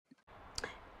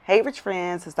Hey, Rich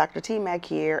Friends, it's Dr. T Mac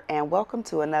here, and welcome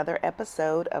to another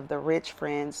episode of the Rich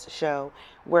Friends Show,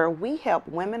 where we help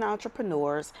women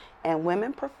entrepreneurs and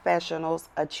women professionals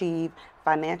achieve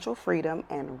financial freedom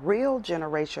and real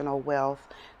generational wealth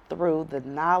through the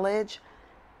knowledge,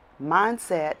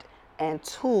 mindset, and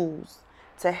tools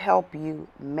to help you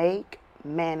make,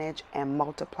 manage, and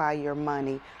multiply your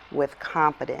money with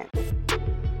confidence.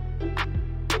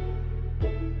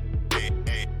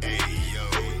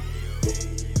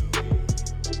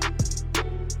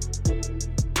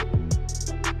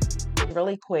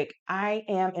 Really quick, I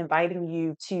am inviting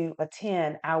you to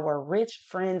attend our Rich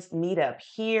Friends meetup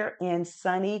here in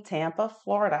sunny Tampa,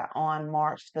 Florida on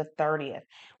March the 30th.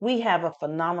 We have a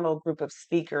phenomenal group of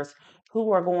speakers who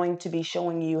are going to be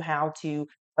showing you how to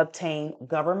obtain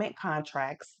government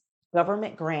contracts,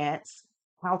 government grants,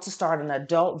 how to start an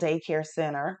adult daycare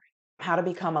center, how to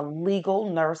become a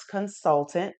legal nurse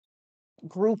consultant,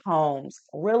 group homes,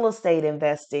 real estate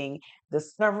investing,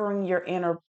 discovering your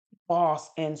inner boss,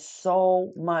 and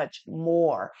so much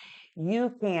more.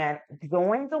 You can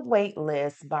join the wait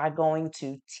list by going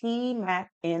to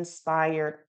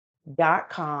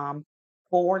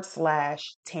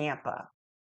tmacinspired.com/Tampa.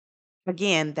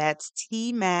 Again, that's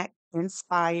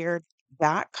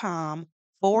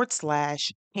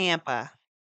tmacinspired.com/Tampa.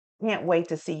 Can't wait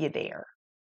to see you there.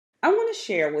 I want to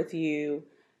share with you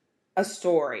a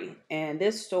story, and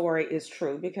this story is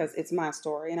true because it's my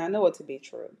story and I know it to be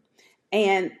true.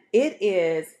 And it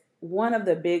is one of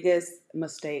the biggest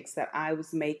mistakes that I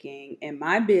was making in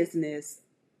my business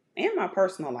and my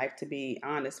personal life, to be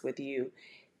honest with you,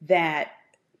 that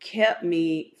kept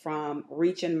me from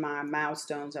reaching my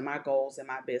milestones and my goals in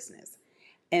my business.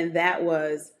 And that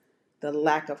was the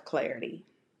lack of clarity.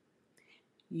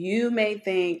 You may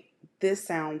think this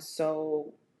sounds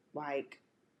so like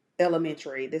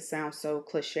elementary. This sounds so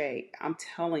cliche. I'm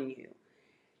telling you,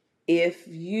 if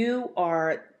you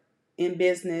are in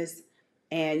business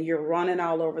and you're running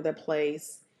all over the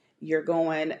place, you're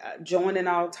going, joining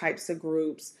all types of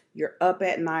groups, you're up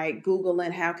at night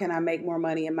Googling, how can I make more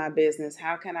money in my business?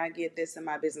 How can I get this in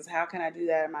my business? How can I do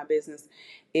that in my business?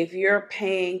 If you're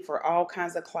paying for all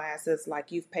kinds of classes,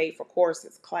 like you've paid for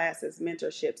courses, classes,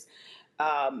 mentorships,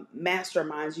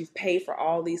 masterminds, you've paid for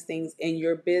all these things in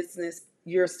your business,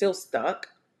 you're still stuck.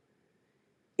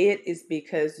 It is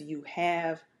because you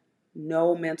have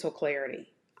no mental clarity.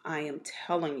 I am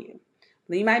telling you.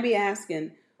 You might be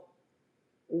asking,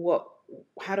 what?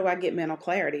 How do I get mental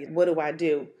clarity? What do I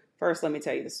do? First, let me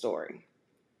tell you the story.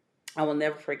 I will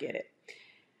never forget it.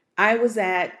 I was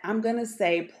at, I'm going to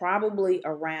say, probably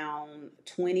around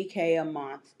 20K a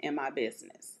month in my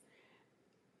business.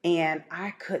 And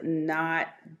I could not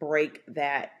break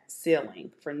that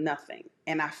ceiling for nothing.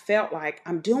 And I felt like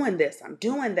I'm doing this, I'm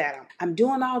doing that, I'm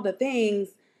doing all the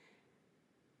things.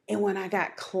 And when I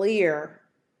got clear,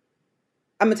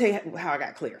 I'm gonna tell you how I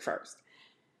got clear first.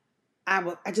 I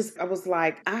was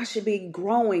like, I should be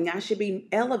growing, I should be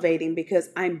elevating because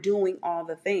I'm doing all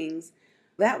the things.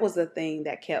 That was the thing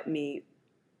that kept me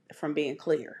from being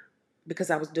clear because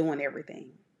I was doing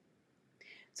everything.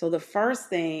 So the first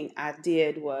thing I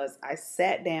did was I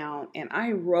sat down and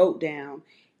I wrote down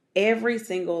every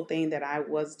single thing that I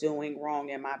was doing wrong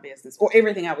in my business, or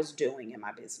everything I was doing in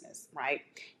my business, right?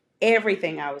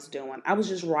 Everything I was doing, I was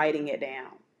just writing it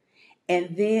down.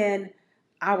 And then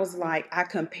I was like, I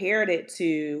compared it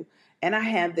to, and I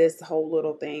had this whole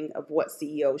little thing of what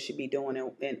CEOs should be doing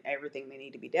and everything they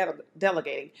need to be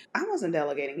delegating. I wasn't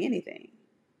delegating anything.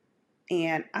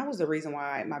 And I was the reason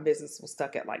why my business was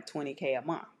stuck at like 20K a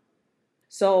month.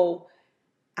 So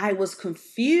I was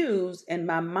confused and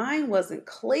my mind wasn't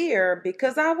clear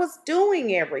because I was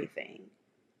doing everything,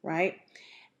 right?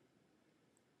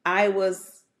 I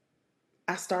was,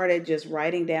 I started just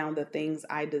writing down the things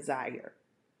I desire.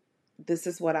 This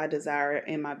is what I desire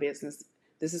in my business.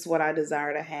 This is what I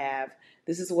desire to have.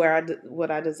 This is what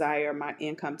I desire my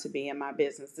income to be in my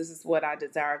business. This is what I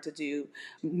desire to do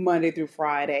Monday through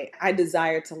Friday. I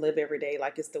desire to live every day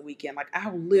like it's the weekend. Like I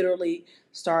literally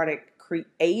started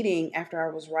creating after I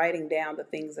was writing down the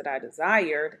things that I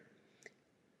desired.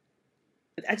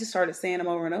 I just started saying them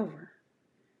over and over.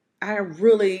 I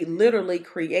really literally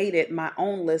created my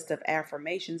own list of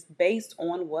affirmations based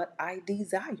on what I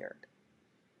desired.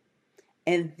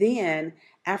 And then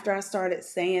after I started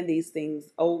saying these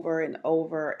things over and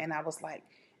over, and I was like,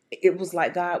 it was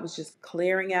like God was just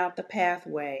clearing out the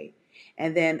pathway.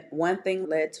 And then one thing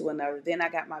led to another. Then I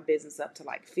got my business up to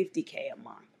like 50K a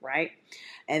month, right?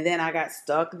 And then I got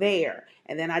stuck there.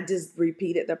 And then I just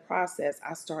repeated the process.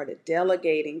 I started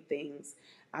delegating things.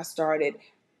 I started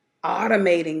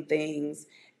automating things.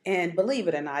 And believe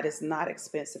it or not, it's not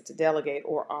expensive to delegate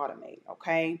or automate,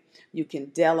 okay? You can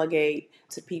delegate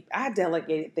to people. I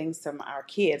delegated things to our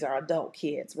kids, our adult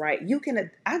kids, right?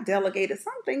 I delegated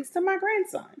some things to my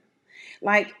grandson.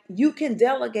 Like, you can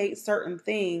delegate certain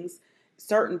things,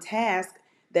 certain tasks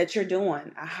that you're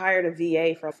doing. I hired a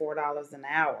VA for $4 an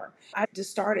hour. I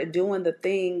just started doing the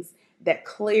things that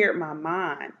cleared my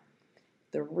mind.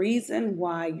 The reason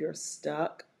why you're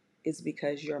stuck is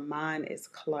because your mind is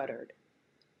cluttered.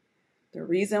 The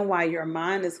reason why your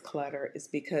mind is cluttered is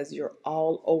because you're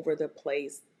all over the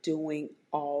place doing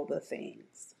all the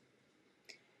things.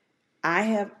 I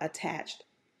have attached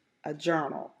a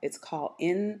journal. It's called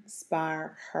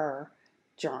Inspire Her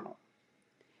Journal.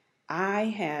 I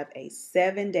have a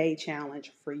 7-day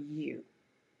challenge for you.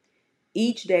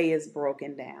 Each day is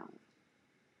broken down.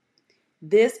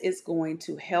 This is going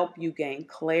to help you gain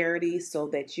clarity so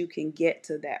that you can get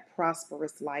to that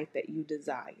prosperous life that you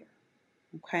desire.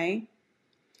 Okay?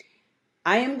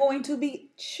 I am going to be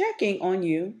checking on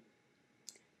you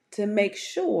to make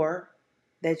sure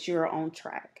that you're on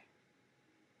track.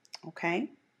 Okay?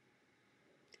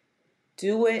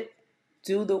 Do it.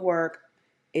 Do the work.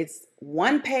 It's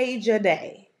 1 page a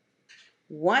day,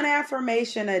 one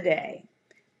affirmation a day.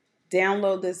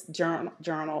 Download this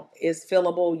journal. It's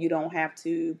fillable. You don't have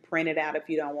to print it out if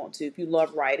you don't want to. If you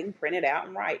love writing, print it out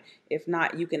and write. If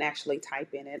not, you can actually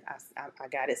type in it. I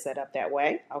got it set up that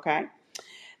way. Okay.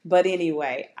 But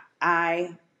anyway,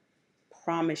 I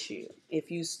promise you,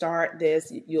 if you start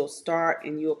this, you'll start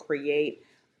and you'll create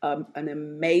an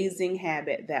amazing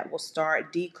habit that will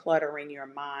start decluttering your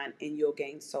mind, and you'll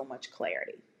gain so much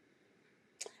clarity.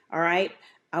 All right.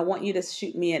 I want you to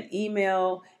shoot me an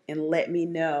email and let me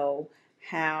know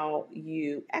how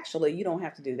you don't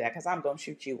have to do that because I'm going to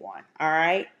shoot you one. All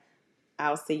right.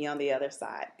 I'll see you on the other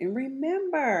side. And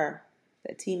remember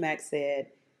that T Mac said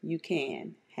you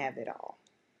can have it all.